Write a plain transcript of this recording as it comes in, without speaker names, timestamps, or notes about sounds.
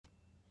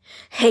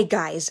Hey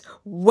guys,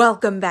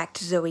 welcome back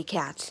to Zoe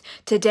Cats.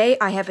 Today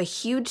I have a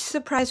huge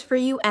surprise for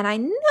you, and I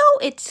know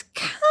it's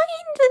kinda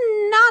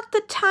not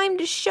the time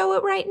to show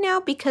it right now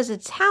because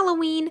it's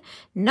Halloween,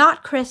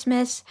 not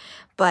Christmas,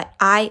 but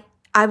I'm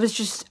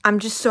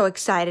just so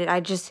excited. I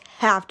just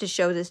have to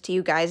show this to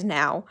you guys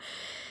now.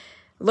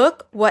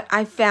 Look what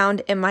I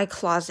found in my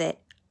closet.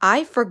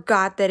 I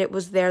forgot that it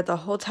was there the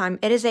whole time.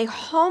 It is a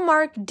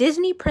Hallmark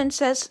Disney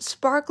Princess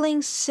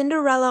Sparkling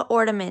Cinderella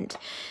ornament.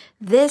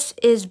 This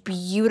is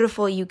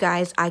beautiful, you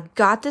guys. I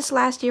got this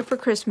last year for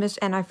Christmas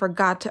and I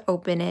forgot to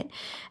open it.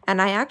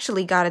 And I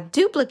actually got a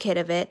duplicate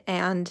of it,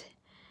 and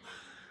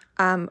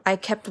I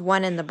kept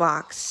one in the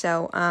box.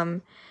 So,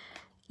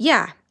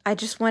 yeah, I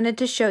just wanted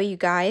to show you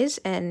guys.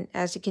 And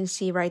as you can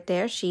see right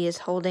there, she is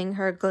holding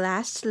her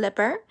glass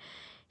slipper.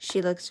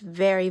 She looks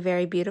very,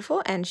 very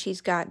beautiful, and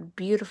she's got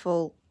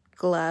beautiful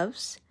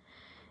gloves.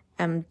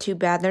 Too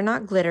bad they're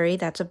not glittery.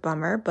 That's a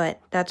bummer,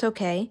 but that's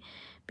okay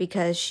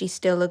because she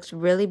still looks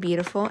really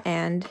beautiful,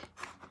 and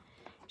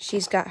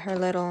she's got her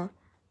little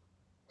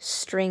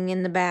string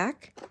in the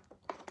back.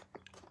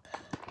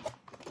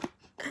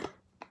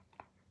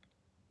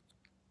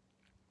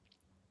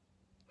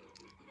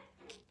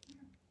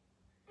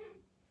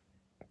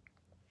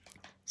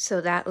 So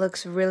that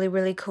looks really,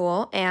 really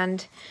cool.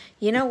 And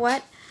you know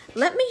what?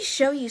 Let me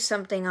show you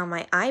something on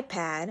my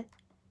iPad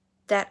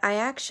that I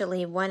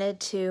actually wanted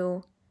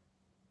to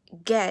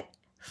get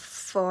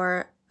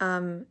for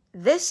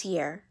this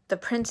year, the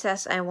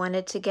princess I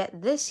wanted to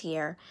get this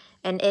year,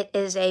 and it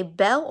is a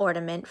bell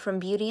ornament from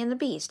Beauty and the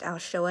Beast. I'll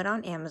show it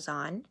on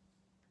Amazon.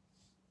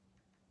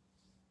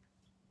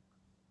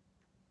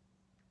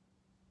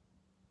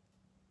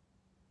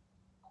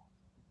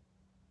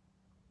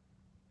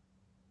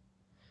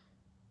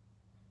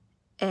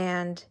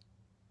 And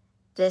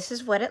this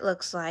is what it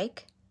looks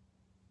like.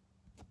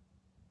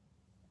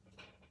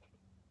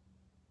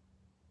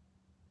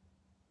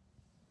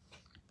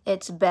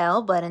 It's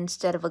Belle, but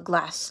instead of a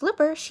glass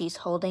slipper, she's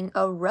holding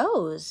a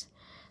rose.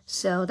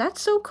 So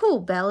that's so cool.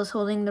 Belle is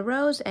holding the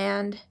rose,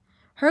 and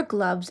her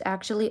gloves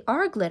actually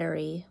are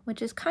glittery,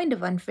 which is kind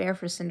of unfair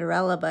for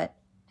Cinderella, but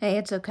hey,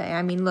 it's okay.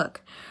 I mean,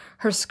 look,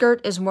 her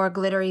skirt is more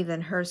glittery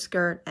than her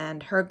skirt,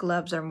 and her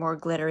gloves are more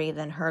glittery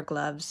than her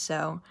gloves.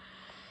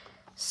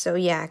 So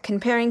yeah,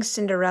 comparing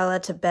Cinderella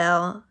to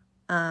Belle,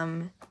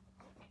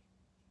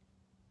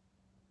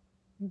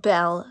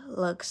 Belle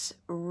looks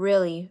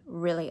really,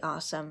 really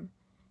awesome.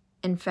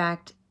 In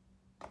fact,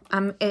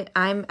 I'm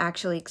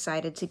actually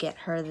excited to get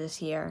her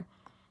this year,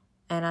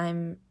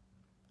 and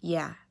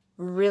yeah,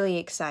 really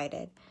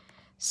excited.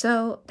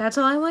 So that's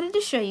all I wanted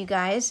to show you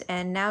guys,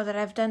 and now that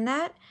I've done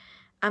that,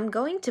 I'm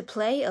going to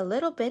play a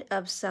little bit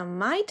of some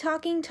My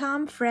Talking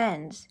Tom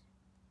Friends.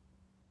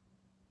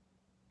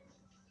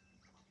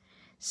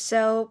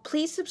 So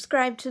please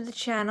subscribe to the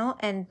channel,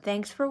 and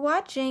thanks for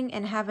watching,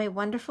 and have a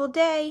wonderful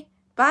day.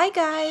 Bye,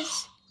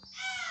 guys!